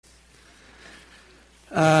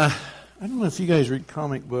I don't know if you guys read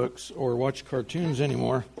comic books or watch cartoons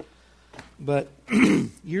anymore, but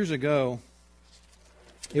years ago,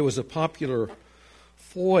 it was a popular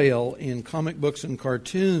foil in comic books and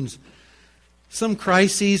cartoons. Some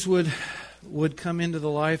crises would come into the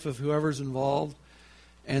life of whoever's involved,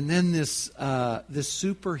 and then this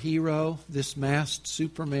superhero, this masked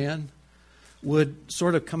Superman, would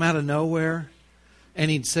sort of come out of nowhere,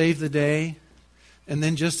 and he'd save the day, and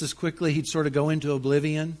then just as quickly he'd sort of go into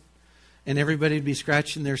oblivion, and everybody would be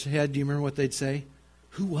scratching their head. Do you remember what they'd say?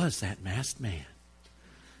 Who was that masked man?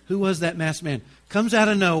 Who was that masked man? Comes out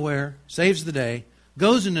of nowhere, saves the day,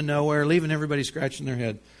 goes into nowhere, leaving everybody scratching their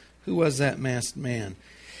head. Who was that masked man?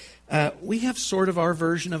 We have sort of our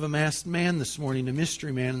version of a masked man this morning, a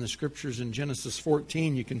mystery man in the Scriptures in Genesis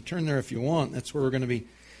 14. You can turn there if you want. That's where we're going to be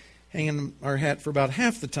hanging our hat for about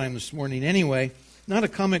half the time this morning anyway. Not a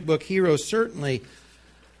comic book hero, certainly,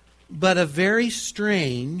 but a very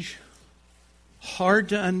strange, hard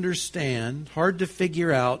to understand, hard to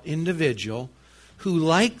figure out individual who,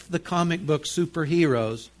 like the comic book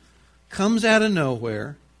superheroes, comes out of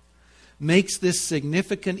nowhere, makes this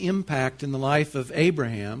significant impact in the life of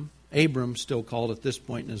Abram still called at this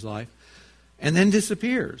point in his life, and then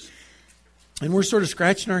disappears. And we're sort of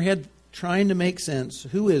scratching our head trying to make sense.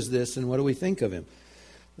 Who is this and what do we think of him?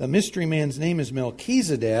 The mystery man's name is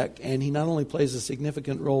Melchizedek, and he not only plays a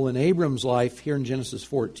significant role in Abram's life here in Genesis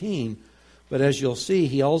 14, but as you'll see,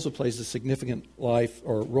 he also plays a significant life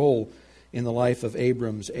or role in the life of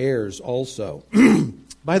Abram's heirs also.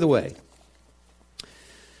 By the way,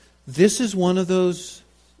 this is one of those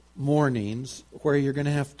mornings where you're going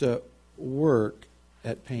to have to work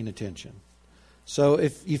at paying attention. So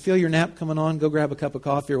if you feel your nap coming on, go grab a cup of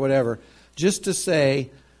coffee or whatever. Just to say,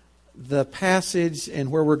 the passage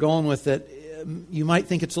and where we're going with it, you might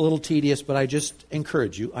think it's a little tedious, but I just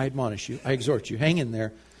encourage you, I admonish you, I exhort you, hang in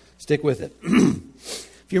there, stick with it.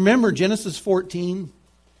 If you remember Genesis 14,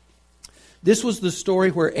 this was the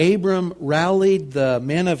story where Abram rallied the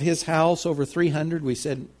men of his house, over 300. We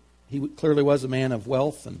said he clearly was a man of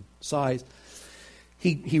wealth and size.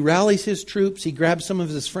 He rallies his troops. He grabs some of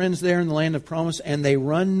his friends there in the land of promise, and they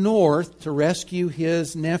run north to rescue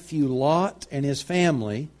his nephew Lot and his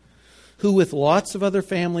family, who with lots of other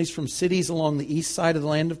families from cities along the east side of the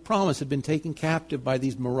land of promise had been taken captive by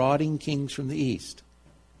these marauding kings from the east.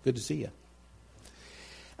 Good to see you.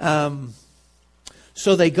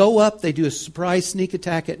 So they go up, they do a surprise sneak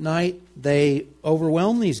attack at night. They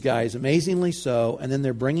overwhelm these guys, amazingly so, and then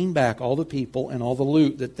they're bringing back all the people and all the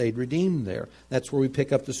loot that they'd redeemed there. That's where we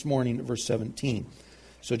pick up this morning at verse 17.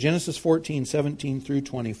 So Genesis 14, 17 through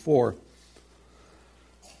 24.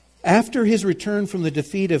 After his return from the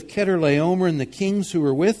defeat of Chedorlaomer and the kings who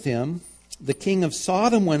were with him, the king of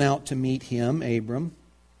Sodom went out to meet him, Abram,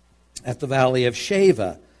 at the valley of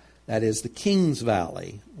Shaveh. That is the King's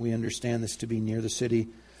Valley. We understand this to be near the city,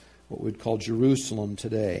 what we'd call Jerusalem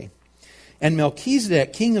today. And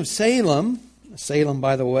Melchizedek, king of Salem,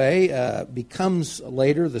 by the way, becomes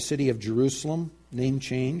later the city of Jerusalem, name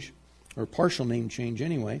change, or partial name change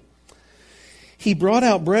anyway. He brought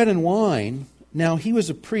out bread and wine. Now he was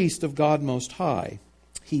a priest of God Most High.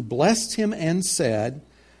 He blessed him and said,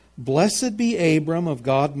 Blessed be Abram of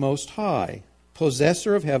God Most High,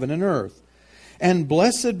 possessor of heaven and earth. And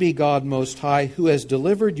blessed be God Most High, who has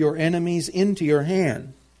delivered your enemies into your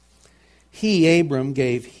hand. He, Abram,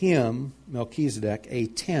 gave him, Melchizedek, a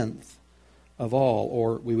tenth of all,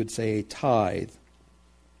 or we would say a tithe.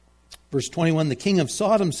 Verse 21, the king of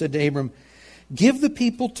Sodom said to Abram, Give the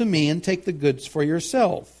people to me and take the goods for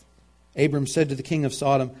yourself. Abram said to the king of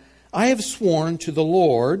Sodom, I have sworn to the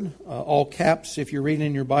Lord, all caps if you're reading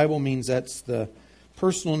in your Bible means that's the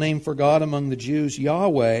personal name for God among the Jews,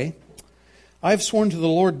 Yahweh. I have sworn to the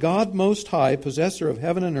Lord God Most High, possessor of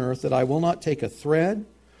heaven and earth, that I will not take a thread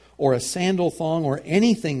or a sandal thong or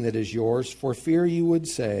anything that is yours, for fear you would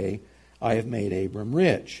say, I have made Abram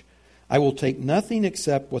rich. I will take nothing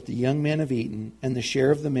except what the young men have eaten, and the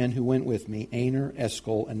share of the men who went with me, Aner,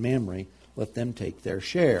 Eshcol, and Mamre. Let them take their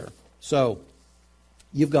share. So,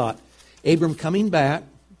 you've got Abram coming back.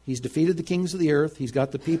 He's defeated the kings of the earth. He's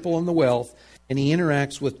got the people and the wealth. And he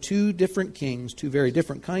interacts with two different kings, two very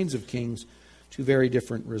different kinds of kings, two very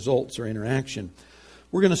different results or interaction.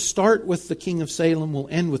 We're going to start with the king of Salem. We'll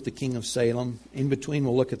end with the king of Salem. In between,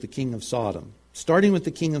 we'll look at the king of Sodom. Starting with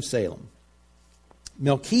the king of Salem.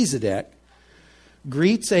 Melchizedek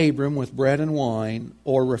greets Abram with bread and wine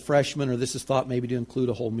or refreshment, or this is thought maybe to include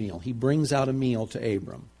a whole meal. He brings out a meal to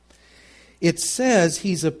Abram. It says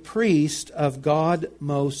he's a priest of God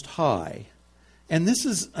Most High. And this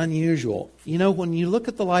is unusual. You know, when you look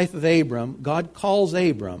at the life of Abram, God calls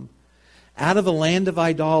Abram, out of a land of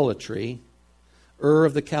idolatry, Ur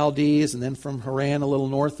of the Chaldees, and then from Haran a little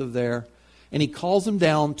north of there. And he calls him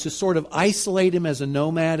down to sort of isolate him as a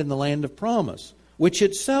nomad in the land of promise, which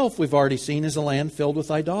itself, we've already seen, is a land filled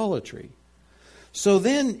with idolatry. So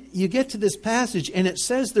then you get to this passage, and it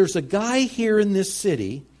says there's a guy here in this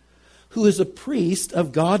city who is a priest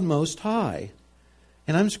of God Most High.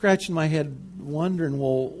 And I'm scratching my head wondering,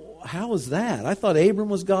 well, how is that? I thought Abram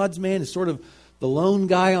was God's man. He's sort of the lone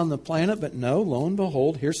guy on the planet. But no, lo and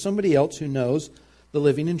behold, here's somebody else who knows the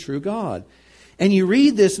living and true God. And you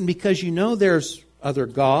read this, and because you know there's other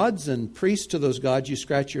gods and priests to those gods, you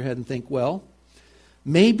scratch your head and think, well,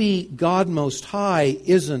 maybe God Most High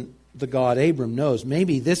isn't the God Abram knows.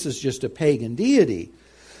 Maybe this is just a pagan deity.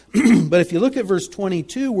 But if you look at verse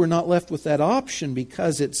 22, we're not left with that option,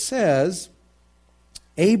 because it says,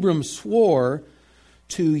 Abram swore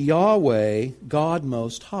to Yahweh, God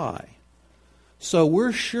Most High. So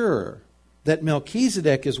we're sure that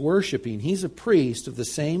Melchizedek is worshiping. He's a priest of the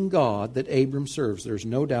same God that Abram serves. There's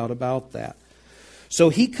no doubt about that. So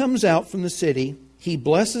he comes out from the city. He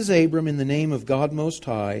blesses Abram in the name of God Most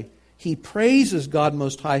High. He praises God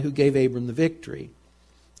Most High who gave Abram the victory.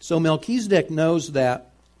 So Melchizedek knows that,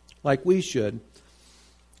 like we should,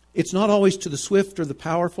 it's not always to the swift or the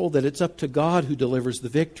powerful, that it's up to God who delivers the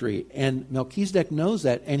victory. And Melchizedek knows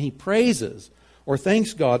that, and he praises or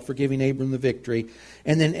thanks God for giving Abram the victory.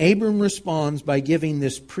 And then Abram responds by giving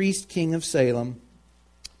this priest king of Salem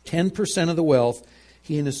 10% of the wealth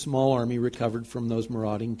he and his small army recovered from those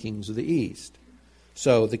marauding kings of the east.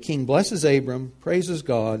 So the king blesses Abram, praises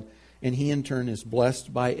God, and he in turn is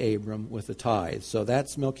blessed by Abram with a tithe. So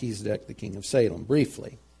that's Melchizedek, the king of Salem,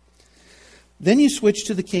 briefly. Then you switch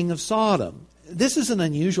to the king of Sodom. This is an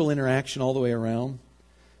unusual interaction all the way around.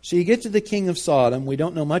 So you get to the king of Sodom. We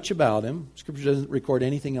don't know much about him. Scripture doesn't record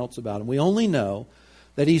anything else about him. We only know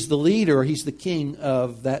that he's the leader, he's the king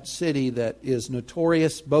of that city that is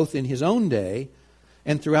notorious both in his own day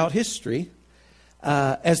and throughout history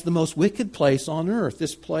as the most wicked place on earth.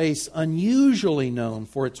 This place unusually known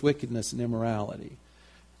for its wickedness and immorality.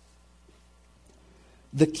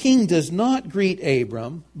 The king does not greet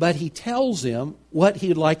Abram, but he tells him what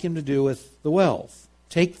he'd like him to do with the wealth.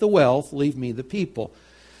 Take the wealth, leave me the people.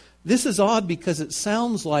 This is odd because it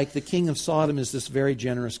sounds like the king of Sodom is this very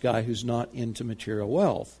generous guy who's not into material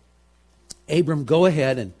wealth. Abram, go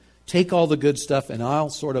ahead and take all the good stuff and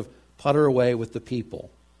I'll sort of putter away with the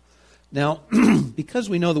people. Now, because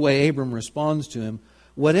we know the way Abram responds to him,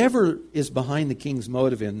 whatever is behind the king's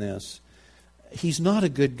motive in this, he's not a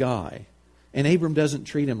good guy. And Abram doesn't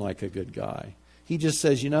treat him like a good guy. He just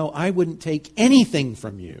says, I wouldn't take anything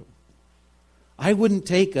from you. I wouldn't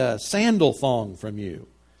take a sandal thong from you,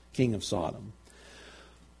 king of Sodom.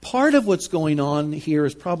 Part of what's going on here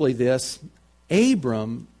is probably this.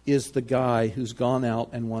 Abram is the guy who's gone out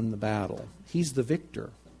and won the battle. He's the victor.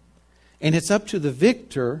 And it's up to the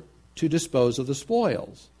victor to dispose of the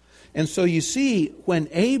spoils. And so you see, when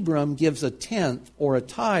Abram gives a tenth or a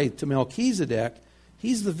tithe to Melchizedek,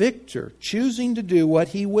 he's the victor, choosing to do what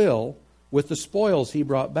he will with the spoils he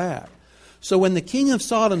brought back. So when the king of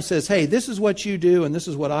Sodom says, hey, this is what you do and this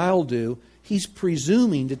is what I'll do, he's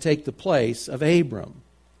presuming to take the place of Abram.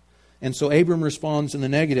 And so Abram responds in the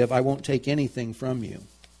negative, I won't take anything from you.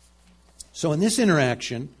 So in this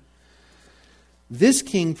interaction, this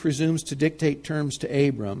king presumes to dictate terms to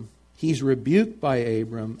Abram. He's rebuked by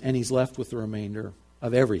Abram, and he's left with the remainder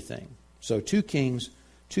of everything. So 2 kings,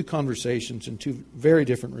 2 conversations, and 2 very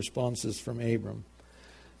different responses from Abram.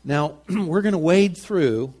 Now, we're going to wade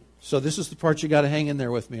through, so this is the part you got to hang in there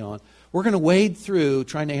with me on. We're going to wade through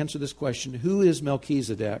trying to answer this question, who is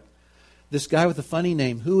Melchizedek? This guy with a funny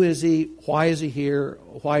name, who is he? Why is he here?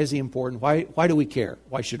 Why is he important? Why do we care?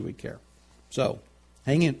 Why should we care? So,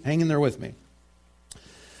 hang in there with me.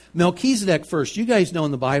 Melchizedek first. You guys know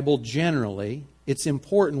in the Bible, generally, it's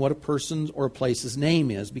important what a person's or a place's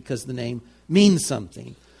name is because the name means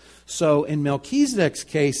something. So in Melchizedek's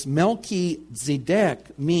case,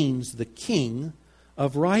 Melchizedek means the king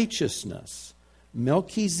of righteousness.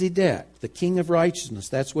 Melchizedek, the king of righteousness.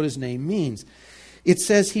 That's what his name means. It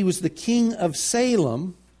says he was the king of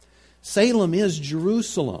Salem. Salem is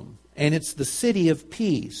Jerusalem, and it's the city of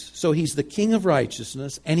peace. So he's the king of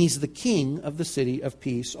righteousness, and he's the king of the city of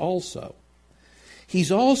peace also.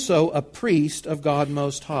 He's also a priest of God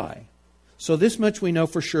Most High. So this much we know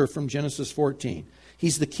for sure from Genesis 14.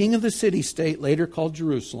 He's the king of the city-state, later called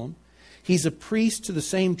Jerusalem. He's a priest to the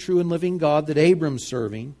same true and living God that Abram's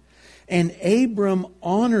serving. And Abram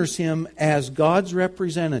honors him as God's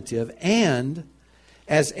representative and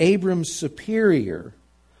as Abram's superior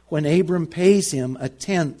when Abram pays him a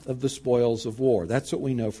tenth of the spoils of war. That's what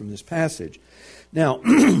we know from this passage. Now,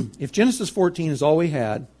 if Genesis 14 is all we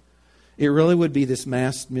had, it really would be this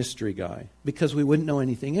masked mystery guy, because we wouldn't know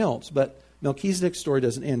anything else. But Melchizedek's story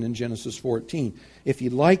doesn't end in Genesis 14. If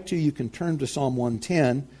you'd like to, you can turn to Psalm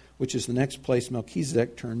 110, which is the next place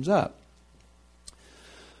Melchizedek turns up.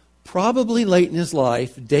 Probably late in his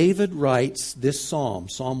life, David writes this psalm,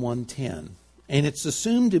 Psalm 110. And it's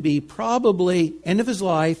assumed to be probably end of his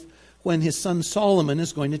life when his son Solomon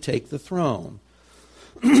is going to take the throne.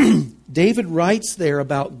 David writes there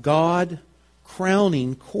about God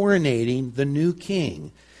coronating the new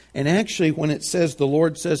king. And actually, when it says, the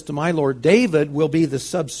Lord says to my Lord, David will be the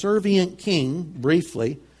subservient king,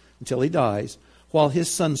 briefly, until he dies, while his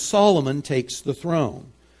son Solomon takes the throne.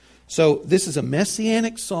 So this is a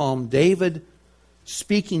messianic psalm, David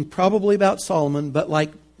speaking probably about Solomon, but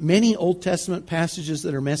like many Old Testament passages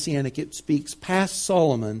that are messianic, it speaks past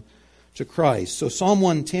Solomon to Christ. So Psalm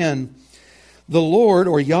 110, the Lord,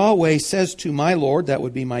 or Yahweh, says to my Lord, that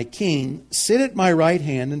would be my king, sit at my right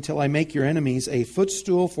hand until I make your enemies a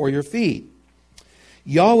footstool for your feet.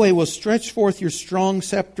 Yahweh will stretch forth your strong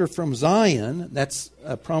scepter from Zion, that's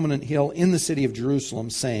a prominent hill in the city of Jerusalem,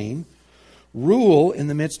 saying, rule in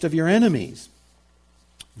the midst of your enemies.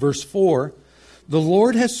 Verse 4, the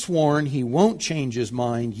Lord has sworn he won't change his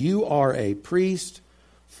mind. You are a priest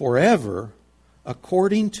forever,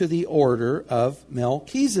 according to the order of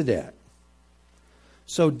Melchizedek.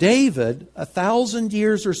 So David, 1,000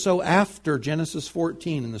 years or so after Genesis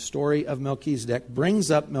 14 in the story of Melchizedek,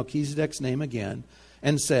 brings up Melchizedek's name again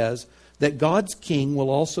and says that God's king will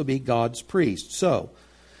also be God's priest. So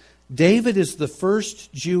David is the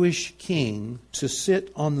first Jewish king to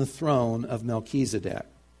sit on the throne of Melchizedek.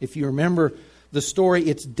 If you remember the story,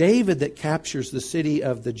 it's David that captures the city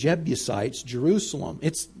of the Jebusites, Jerusalem.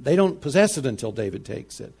 They don't possess it until David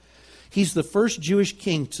takes it. He's the first Jewish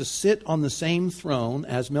king to sit on the same throne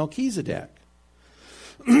as Melchizedek,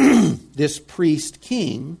 this priest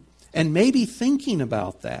king. And maybe thinking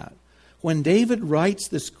about that, when David writes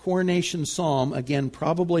this coronation psalm, again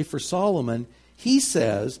probably for Solomon, he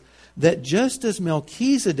says that just as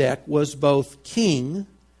Melchizedek was both king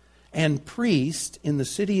and priest in the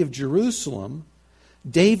city of Jerusalem,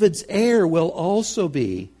 David's heir will also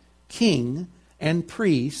be king and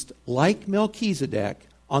priest like Melchizedek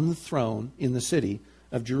on the throne in the city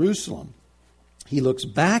of Jerusalem. He looks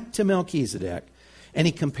back to Melchizedek and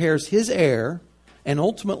he compares his heir and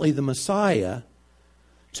ultimately the Messiah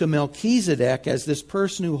to Melchizedek as this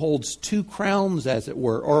person who holds two crowns, as it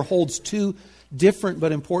were, or holds two different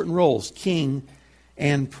but important roles, king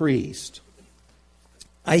and priest.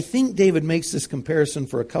 I think David makes this comparison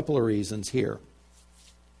for a couple of reasons here.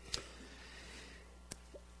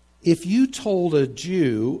 If you told a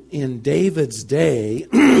Jew in David's day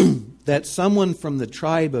that someone from the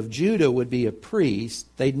tribe of Judah would be a priest,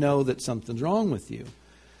 they'd know that something's wrong with you.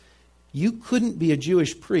 You couldn't be a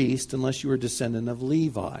Jewish priest unless you were a descendant of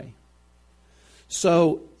Levi.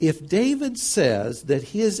 So if David says that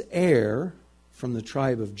his heir from the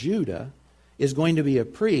tribe of Judah is going to be a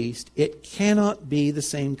priest, it cannot be the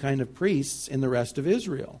same kind of priests in the rest of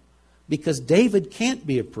Israel. Because David can't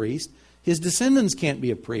be a priest. His descendants can't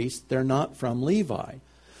be a priest. They're not from Levi.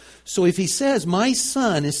 So if he says, my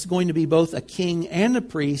son is going to be both a king and a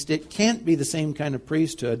priest, it can't be the same kind of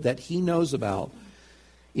priesthood that he knows about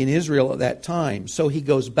in Israel at that time. So he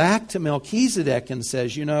goes back to Melchizedek and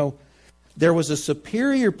says, there was a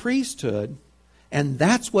superior priesthood, and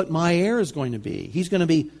that's what my heir is going to be. He's going to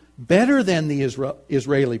be better than the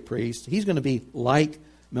Israeli priest. He's going to be like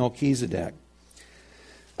Melchizedek.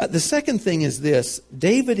 The second thing is this.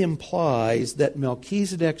 David implies that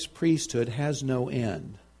Melchizedek's priesthood has no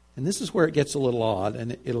end. And this is where it gets a little odd,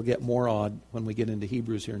 and it'll get more odd when we get into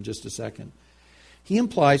Hebrews here in just a second. He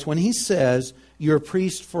implies when he says, you're a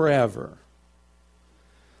priest forever,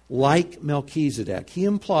 like Melchizedek, he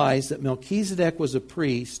implies that Melchizedek was a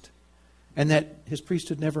priest and that his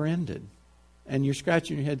priesthood never ended. And you're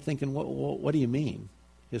scratching your head thinking, what do you mean?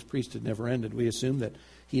 His priesthood never ended. We assume that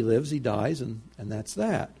he lives, he dies, and that's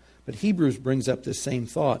that. But Hebrews brings up this same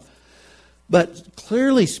thought. But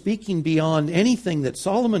clearly speaking beyond anything that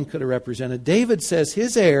Solomon could have represented, David says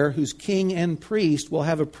his heir, who's king and priest, will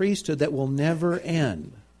have a priesthood that will never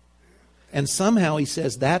end. And somehow he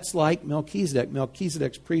says that's like Melchizedek.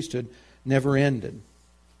 Melchizedek's priesthood never ended.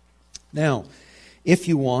 Now, if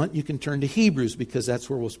you want, you can turn to Hebrews, because that's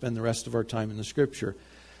where we'll spend the rest of our time in the Scripture.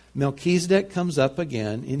 Melchizedek comes up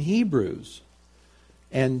again in Hebrews.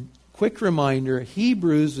 And quick reminder,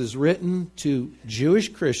 Hebrews is written to Jewish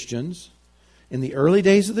Christians in the early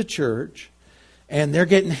days of the church. And they're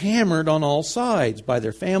getting hammered on all sides by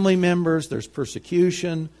their family members. There's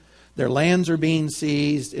persecution. Their lands are being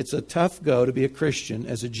seized. It's a tough go to be a Christian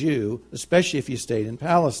as a Jew, especially if you stayed in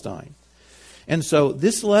Palestine. And so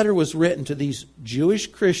this letter was written to these Jewish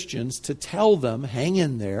Christians to tell them, hang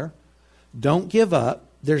in there, don't give up.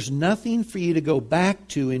 There's nothing for you to go back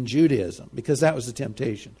to in Judaism, because that was the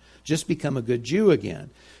temptation. Just become a good Jew again.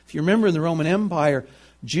 If you remember in the Roman Empire,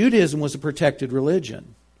 Judaism was a protected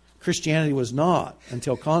religion. Christianity was not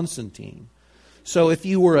until Constantine. So if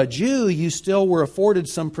you were a Jew, you still were afforded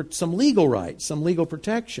some legal rights, some legal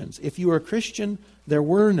protections. If you were a Christian, there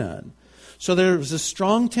were none. So there was a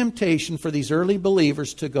strong temptation for these early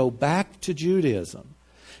believers to go back to Judaism.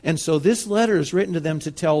 And so this letter is written to them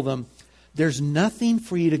to tell them, there's nothing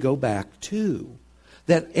for you to go back to.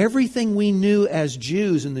 That everything we knew as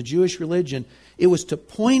Jews in the Jewish religion, it was to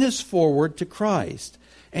point us forward to Christ.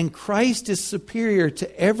 And Christ is superior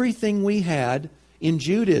to everything we had in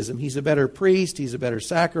Judaism. He's a better priest, he's a better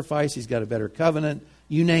sacrifice, he's got a better covenant,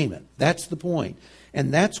 you name it. That's the point.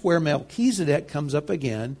 And that's where Melchizedek comes up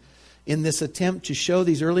again in this attempt to show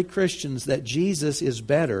these early Christians that Jesus is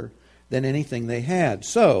better than anything they had.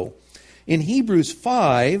 So, in Hebrews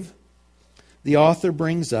 5, the author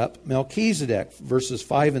brings up Melchizedek. Verses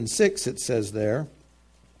 5 and 6, it says there,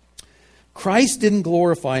 Christ didn't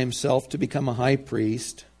glorify himself to become a high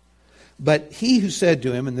priest, but he who said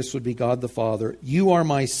to him, and this would be God the Father, you are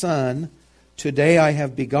my son, today I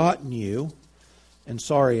have begotten you. And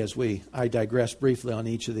sorry, I digress briefly on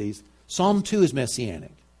each of these. Psalm 2 is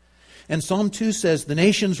messianic. And Psalm 2 says, the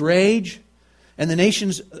nations rage, and the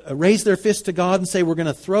nations raise their fists to God and say, we're going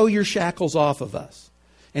to throw your shackles off of us.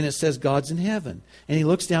 And it says God's in heaven. And he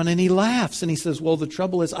looks down and he laughs and he says, well, the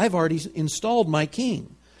trouble is I've already installed my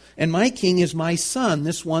king. And my king is my son,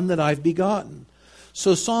 this one that I've begotten.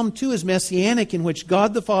 So Psalm 2 is messianic, in which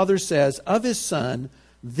God the Father says of his son,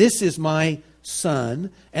 this is my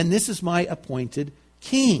son and this is my appointed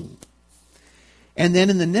king. And then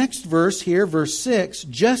in the next verse here, verse 6,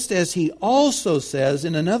 just as he also says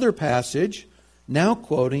in another passage, now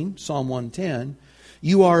quoting Psalm 110,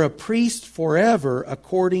 you are a priest forever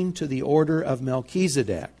according to the order of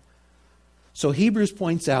Melchizedek. So Hebrews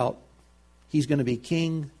points out he's going to be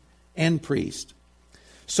king and priest.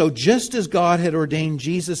 So just as God had ordained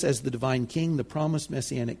Jesus as the divine king, the promised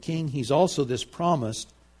messianic king, he's also this promised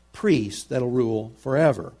priest that'll rule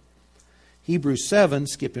forever. Hebrews 7,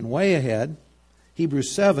 skipping way ahead,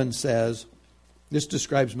 Hebrews 7 says, this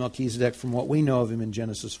describes Melchizedek from what we know of him in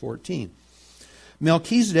Genesis 14.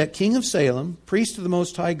 Melchizedek, king of Salem, priest of the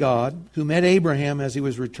Most High God, who met Abraham as he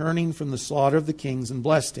was returning from the slaughter of the kings and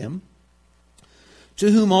blessed him,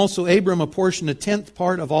 to whom also Abram apportioned a tenth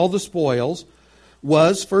part of all the spoils,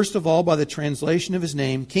 was, first of all, by the translation of his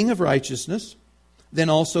name, King of Righteousness,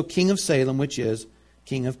 then also King of Salem, which is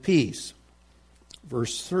King of Peace.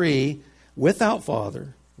 Verse 3, without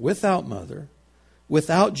father, without mother,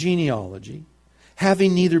 without genealogy,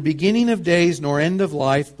 having neither beginning of days nor end of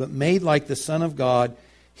life, but made like the Son of God,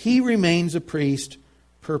 he remains a priest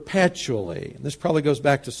perpetually. And this probably goes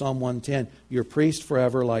back to Psalm 110. You're a priest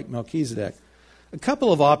forever like Melchizedek. A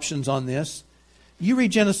couple of options on this. You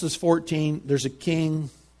read Genesis 14, there's a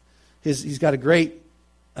king. He's got a great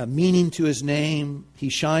meaning to his name. He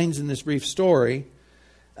shines in this brief story.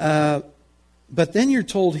 But then you're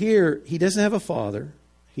told here, he doesn't have a father.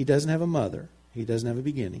 He doesn't have a mother. He doesn't have a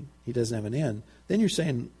beginning. He doesn't have an end. Then you're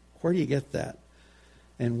saying, where do you get that?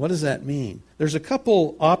 And what does that mean? There's a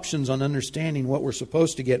couple options on understanding what we're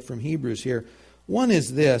supposed to get from Hebrews here. One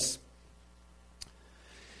is this.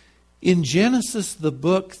 In Genesis, the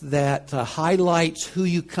book that highlights who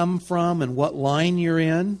you come from and what line you're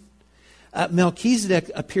in, Melchizedek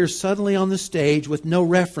appears suddenly on the stage with no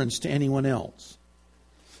reference to anyone else.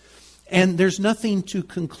 And there's nothing to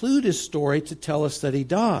conclude his story to tell us that he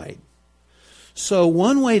died. So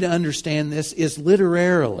one way to understand this is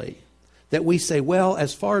literarily, that we say, well,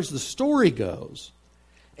 as far as the story goes,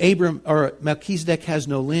 Melchizedek has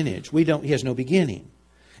no lineage. He has no beginning.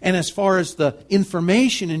 And as far as the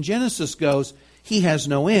information in Genesis goes, he has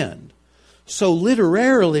no end. So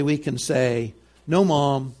literarily we can say, no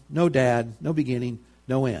mom, no dad, no beginning,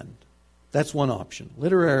 no end. That's one option.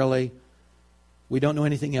 Literarily, we don't know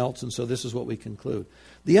anything else, and so this is what we conclude.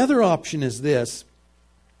 The other option is this.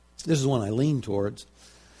 This is one I lean towards.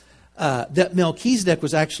 That Melchizedek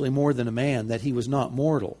was actually more than a man, that he was not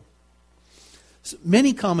mortal.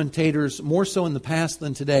 Many commentators, more so in the past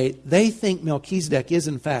than today, they think Melchizedek is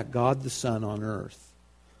in fact God the Son on earth.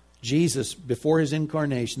 Jesus, before his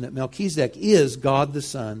incarnation, that Melchizedek is God the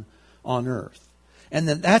Son on earth. And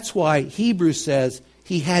that's why Hebrews says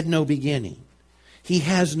he had no beginning. He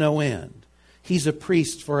has no end. He's a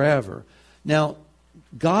priest forever. Now,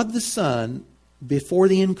 God the Son, before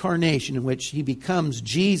the incarnation in which He becomes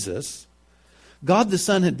Jesus, God the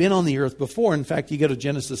Son had been on the earth before. In fact, you go to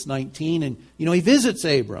Genesis 19 and, He visits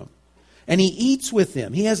Abram. And He eats with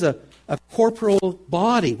him. He has a corporal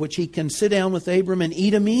body which He can sit down with Abram and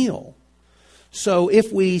eat a meal. So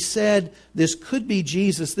if we said this could be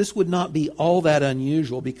Jesus, this would not be all that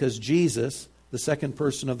unusual, because Jesus, the second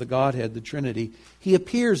person of the Godhead, the Trinity, He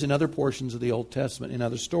appears in other portions of the Old Testament, in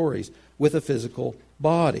other stories, with a physical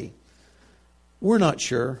body. We're not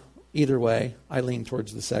sure. Either way, I lean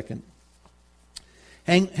towards the second.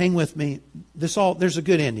 Hang with me. There's a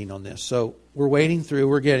good ending on this. So we're wading through.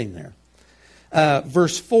 We're getting there.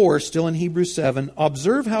 Verse 4, still in Hebrews 7,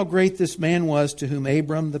 observe how great this man was to whom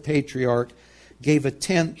Abram the patriarch gave a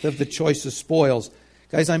tenth of the choicest spoils.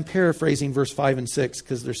 Guys, I'm paraphrasing verse 5 and 6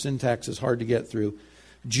 because their syntax is hard to get through.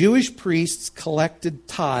 Jewish priests collected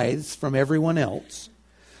tithes from everyone else.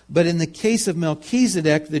 But in the case of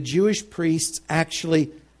Melchizedek, the Jewish priests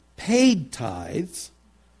actually paid tithes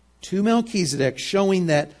to Melchizedek, showing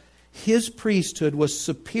that his priesthood was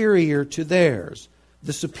superior to theirs.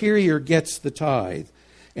 The superior gets the tithe.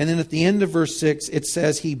 And then at the end of verse 6, it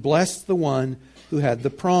says, He blessed the one who had the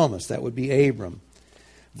promise. That would be Abram.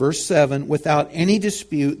 Verse 7, without any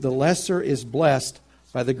dispute, the lesser is blessed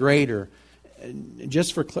by the greater.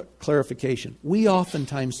 Just for clarification, we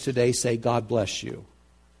oftentimes today say, God bless you,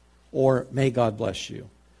 or may God bless you.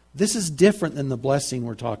 This is different than the blessing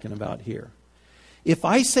we're talking about here. If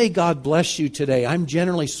I say God bless you today, I'm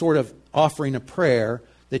generally sort of offering a prayer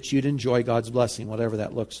that you'd enjoy God's blessing, whatever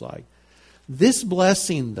that looks like. This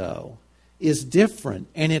blessing, though, is different,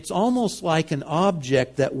 and it's almost like an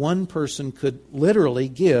object that one person could literally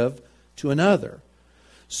give to another.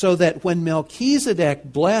 So that when Melchizedek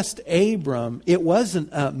blessed Abram, it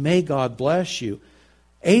wasn't may God bless you.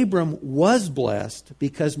 Abram was blessed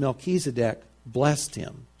because Melchizedek blessed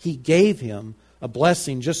him. He gave him a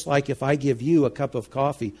blessing, just like if I give you a cup of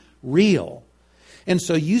coffee, real. And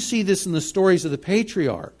so you see this in the stories of the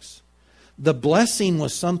patriarchs. The blessing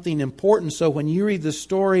was something important. So when you read the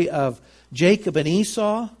story of Jacob and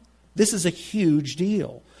Esau, this is a huge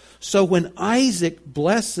deal. So when Isaac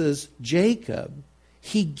blesses Jacob,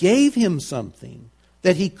 he gave him something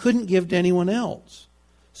that he couldn't give to anyone else.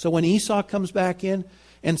 So when Esau comes back in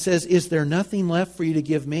and says, is there nothing left for you to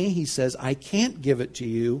give me? He says, I can't give it to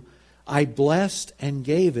you. I blessed and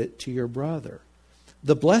gave it to your brother.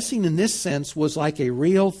 The blessing in this sense was like a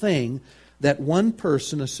real thing that one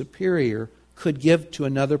person, a superior, could give to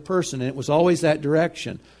another person. And it was always that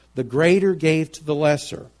direction. The greater gave to the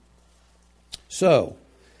lesser. So,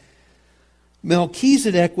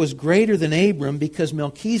 Melchizedek was greater than Abram because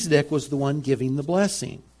Melchizedek was the one giving the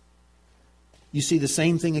blessing. You see the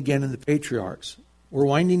same thing again in the patriarchs. We're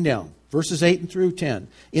winding down. Verses 8 through 10.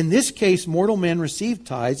 In this case, mortal men receive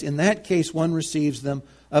tithes. In that case, one receives them,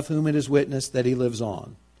 of whom it is witnessed that he lives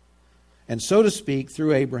on. And so to speak,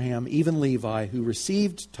 through Abraham, even Levi, who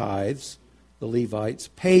received tithes, the Levites,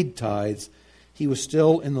 paid tithes, he was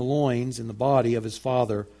still in the loins, in the body of his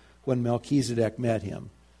father, when Melchizedek met him.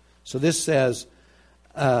 So this says,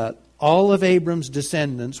 all of Abram's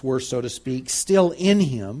descendants were, so to speak, still in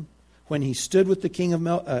him when he stood with the king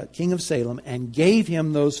of Salem and gave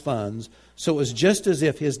him those funds. So it was just as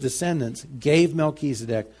if his descendants gave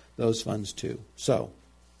Melchizedek those funds too. So,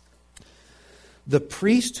 the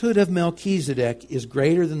priesthood of Melchizedek is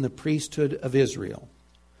greater than the priesthood of Israel,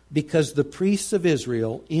 because the priests of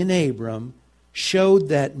Israel in Abram showed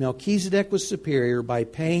that Melchizedek was superior by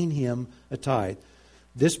paying him a tithe.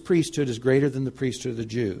 This priesthood is greater than the priesthood of the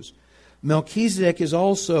Jews. Melchizedek is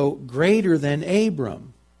also greater than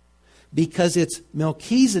Abram, because it's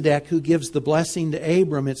Melchizedek who gives the blessing to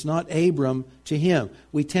Abram. It's not Abram to him.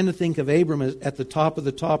 We tend to think of Abram as at the top of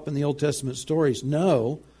the top in the Old Testament stories.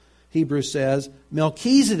 No, Hebrews says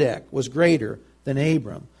Melchizedek was greater than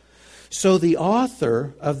Abram. So the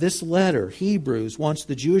author of this letter, Hebrews, wants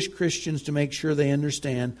the Jewish Christians to make sure they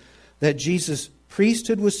understand that Jesus'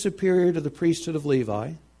 priesthood was superior to the priesthood of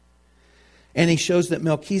Levi. And he shows that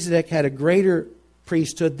Melchizedek had a greater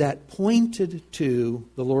priesthood that pointed to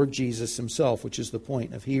the Lord Jesus himself, which is the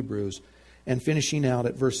point of Hebrews. And finishing out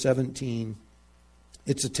at verse 17,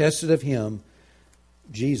 it's attested of him,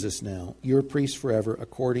 Jesus now, your priest forever,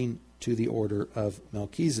 according to the order of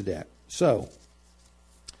Melchizedek. So,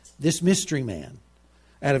 this mystery man,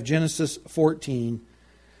 out of Genesis 14,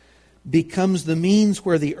 becomes the means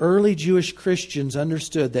where the early Jewish Christians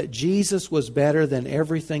understood that Jesus was better than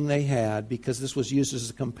everything they had, because this was used as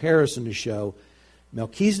a comparison to show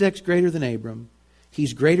Melchizedek's greater than Abram.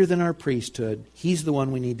 He's greater than our priesthood. He's the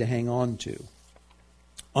one we need to hang on to.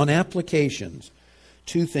 On applications,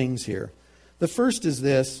 two things here. The first is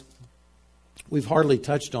this. We've hardly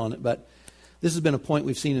touched on it, but this has been a point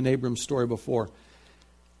we've seen in Abram's story before.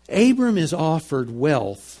 Abram is offered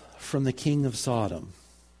wealth from the king of Sodom,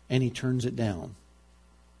 and he turns it down.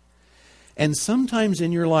 And sometimes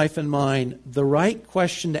in your life and mine, the right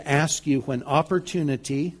question to ask you when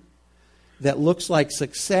opportunity that looks like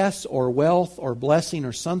success or wealth or blessing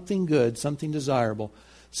or something good, something desirable,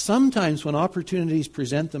 sometimes when opportunities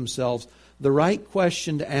present themselves, the right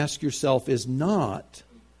question to ask yourself is not,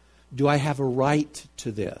 do I have a right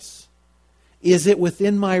to this? Is it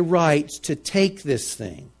within my rights to take this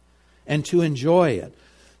thing and to enjoy it?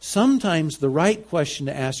 Sometimes the right question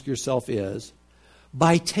to ask yourself is,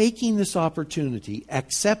 by taking this opportunity,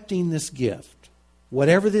 accepting this gift,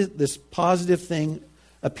 whatever this positive thing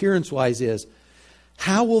appearance-wise is,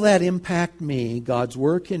 how will that impact me, God's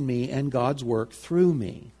work in me, and God's work through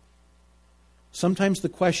me? Sometimes the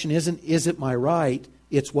question isn't, is it my right?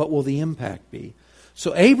 It's what will the impact be?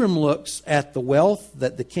 So Abram looks at the wealth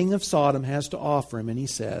that the king of Sodom has to offer him, and he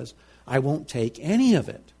says, I won't take any of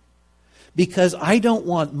it, because I don't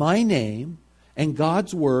want my name and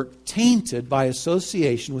God's work tainted by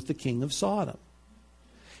association with the king of Sodom.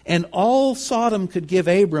 And all Sodom could give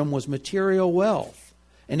Abram was material wealth.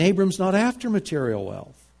 And Abram's not after material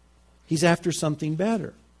wealth. He's after something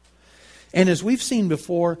better. And as we've seen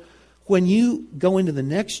before, when you go into the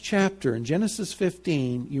next chapter in Genesis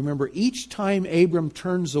 15, you remember each time Abram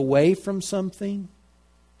turns away from something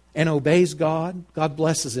and obeys God, God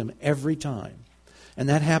blesses him every time. And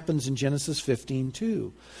that happens in Genesis 15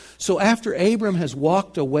 too. So after Abram has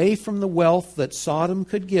walked away from the wealth that Sodom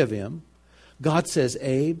could give him, God says,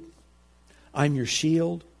 Abe, I'm your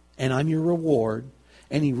shield and I'm your reward.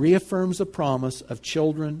 And he reaffirms the promise of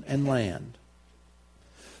children and land.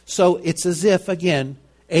 So it's as if, again,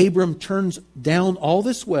 Abram turns down all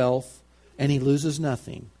this wealth and he loses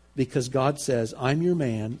nothing. Because God says, I'm your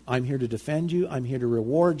man, I'm here to defend you, I'm here to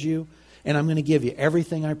reward you, and I'm going to give you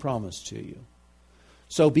everything I promised to you.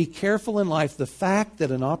 So be careful in life. The fact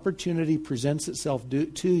that an opportunity presents itself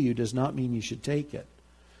to you does not mean you should take it.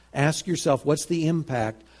 Ask yourself, what's the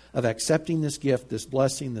impact of accepting this gift, this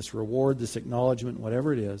blessing, this reward, this acknowledgement,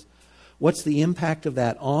 whatever it is? What's the impact of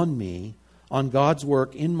that on me, on God's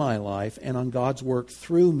work in my life, and on God's work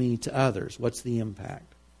through me to others? What's the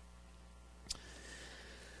impact?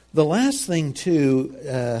 The last thing, too,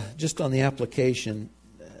 just on the application,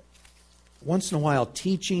 once in a while,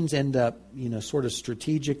 teachings end up, sort of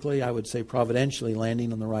strategically, I would say providentially,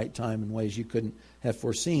 landing on the right time in ways you couldn't have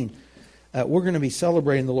foreseen. We're going to be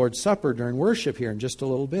celebrating the Lord's Supper during worship here in just a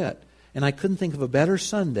little bit. And I couldn't think of a better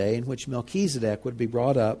Sunday in which Melchizedek would be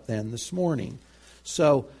brought up than this morning.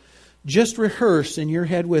 So just rehearse in your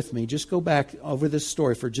head with me. Just go back over this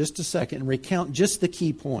story for just a second and recount just the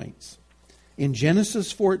key points. In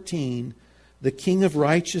Genesis 14, the King of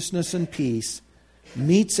righteousness and peace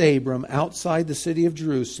meets Abram outside the city of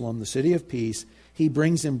Jerusalem, the city of peace. He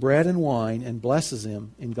brings him bread and wine and blesses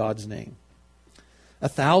him in God's name.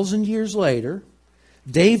 1,000 years later,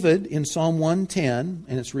 David in Psalm 110,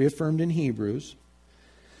 and it's reaffirmed in Hebrews,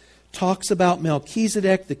 talks about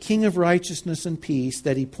Melchizedek, the King of righteousness and peace,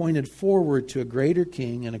 that he pointed forward to a greater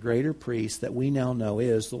king and a greater priest that we now know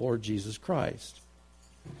is the Lord Jesus Christ.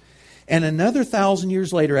 And another 1,000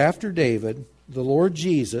 years later, after David, the Lord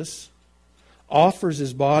Jesus offers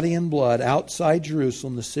his body and blood outside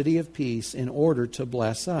Jerusalem, the city of peace, in order to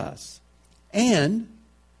bless us. And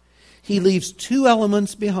he leaves two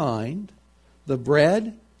elements behind, the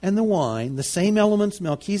bread and the wine, the same elements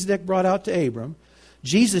Melchizedek brought out to Abram.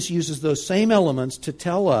 Jesus uses those same elements to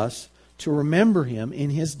tell us to remember him in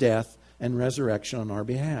his death and resurrection on our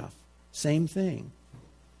behalf. Same thing.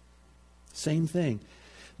 Same thing.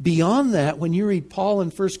 Beyond that, when you read Paul in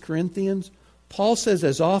 1 Corinthians, Paul says,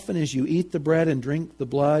 as often as you eat the bread and drink the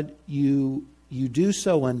blood, you do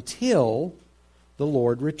so until the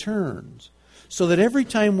Lord returns. So that every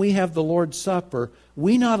time we have the Lord's Supper,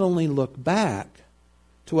 we not only look back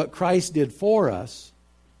to what Christ did for us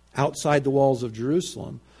outside the walls of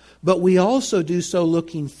Jerusalem, but we also do so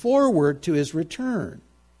looking forward to his return.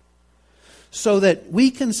 So that we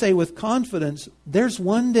can say with confidence, there's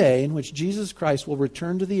one day in which Jesus Christ will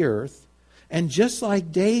return to the earth, and just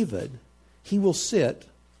like David, he will sit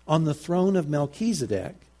on the throne of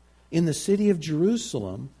Melchizedek in the city of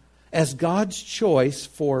Jerusalem as God's choice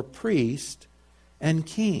for priest and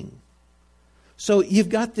king. So you've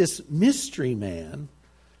got this mystery man,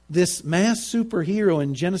 this mass superhero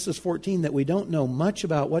in Genesis 14 that we don't know much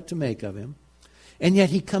about what to make of him. And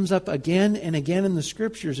yet he comes up again and again in the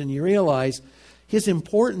Scriptures, and you realize his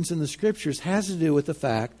importance in the Scriptures has to do with the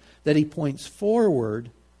fact that he points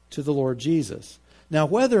forward to the Lord Jesus. Now,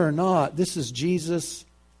 whether or not this is Jesus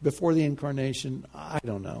before the incarnation, I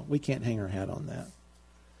don't know. We can't hang our hat on that.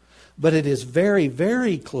 But it is very,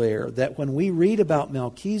 very clear that when we read about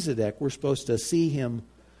Melchizedek, we're supposed to see him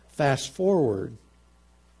fast forward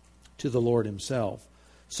to the Lord himself.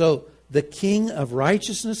 So the King of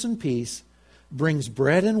righteousness and peace brings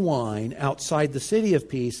bread and wine outside the city of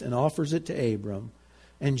peace and offers it to Abram.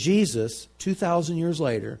 And Jesus, 2,000 years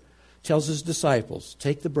later, tells his disciples,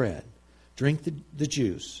 take the bread, drink the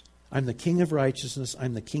juice. I'm the King of righteousness.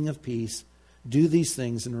 I'm the King of peace. Do these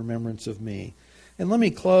things in remembrance of me. And let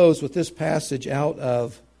me close with this passage out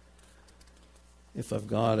of, if I've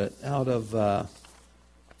got it, out of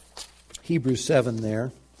Hebrews 7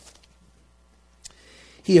 there.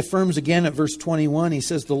 He affirms again at verse 21, he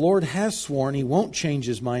says, the Lord has sworn he won't change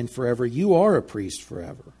his mind forever. You are a priest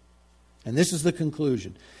forever. And this is the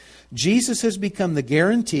conclusion. Jesus has become the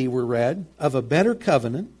guarantee, we're read, of a better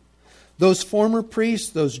covenant. Those former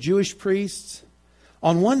priests, those Jewish priests,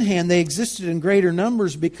 on one hand, they existed in greater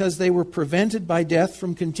numbers because they were prevented by death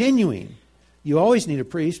from continuing. You always need a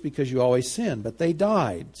priest because you always sin, but they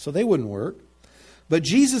died, so they wouldn't work. But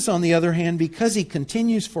Jesus, on the other hand, because he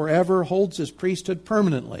continues forever, holds his priesthood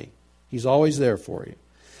permanently. He's always there for you.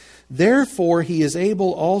 Therefore, he is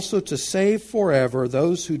able also to save forever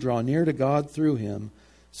those who draw near to God through him,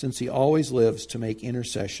 since he always lives to make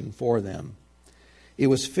intercession for them. It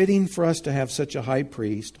was fitting for us to have such a high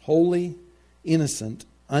priest, holy, innocent,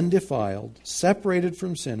 undefiled, separated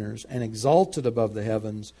from sinners, and exalted above the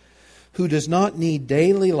heavens, who does not need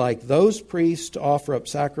daily, like those priests, to offer up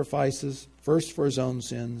sacrifices, first for his own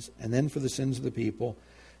sins, and then for the sins of the people,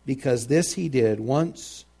 because this he did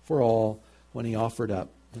once for all when he offered up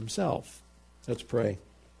himself. Let's pray.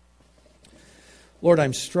 Lord,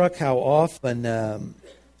 I'm struck how often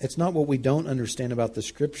it's not what we don't understand about the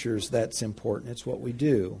Scriptures that's important, it's what we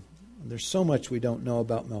do. There's so much we don't know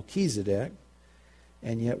about Melchizedek,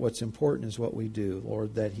 and yet what's important is what we do.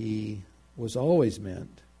 Lord, that he was always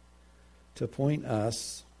meant to point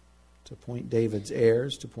us, to point David's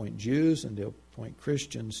heirs, to point Jews, and to point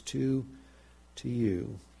Christians to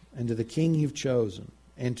you, and to the King you've chosen,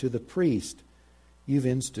 and to the priest you've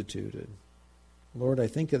instituted. Lord, I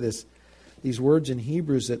think of these words in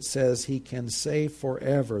Hebrews that says he can save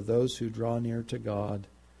forever those who draw near to God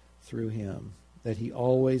through him, that he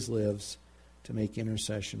always lives to make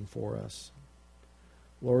intercession for us.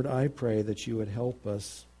 Lord, I pray that you would help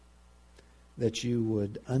us, that you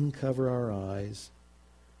would uncover our eyes,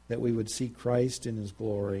 that we would see Christ in his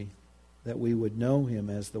glory, that we would know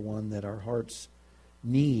him as the one that our hearts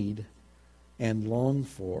need and long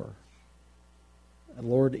for. And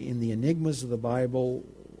Lord, in the enigmas of the Bible,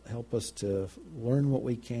 help us to learn what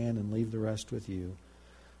we can and leave the rest with you.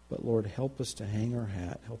 But Lord, help us to hang our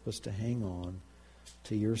hat, help us to hang on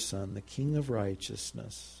to your Son, the King of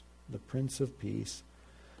righteousness, the Prince of Peace,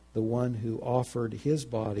 the one who offered his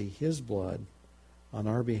body, his blood, on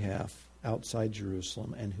our behalf outside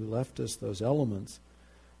Jerusalem, and who left us those elements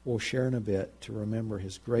we'll share in a bit to remember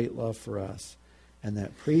his great love for us, and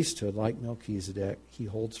that priesthood, like Melchizedek, he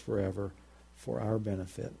holds forever for our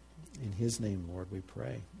benefit. In his name, Lord, we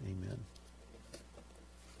pray. Amen.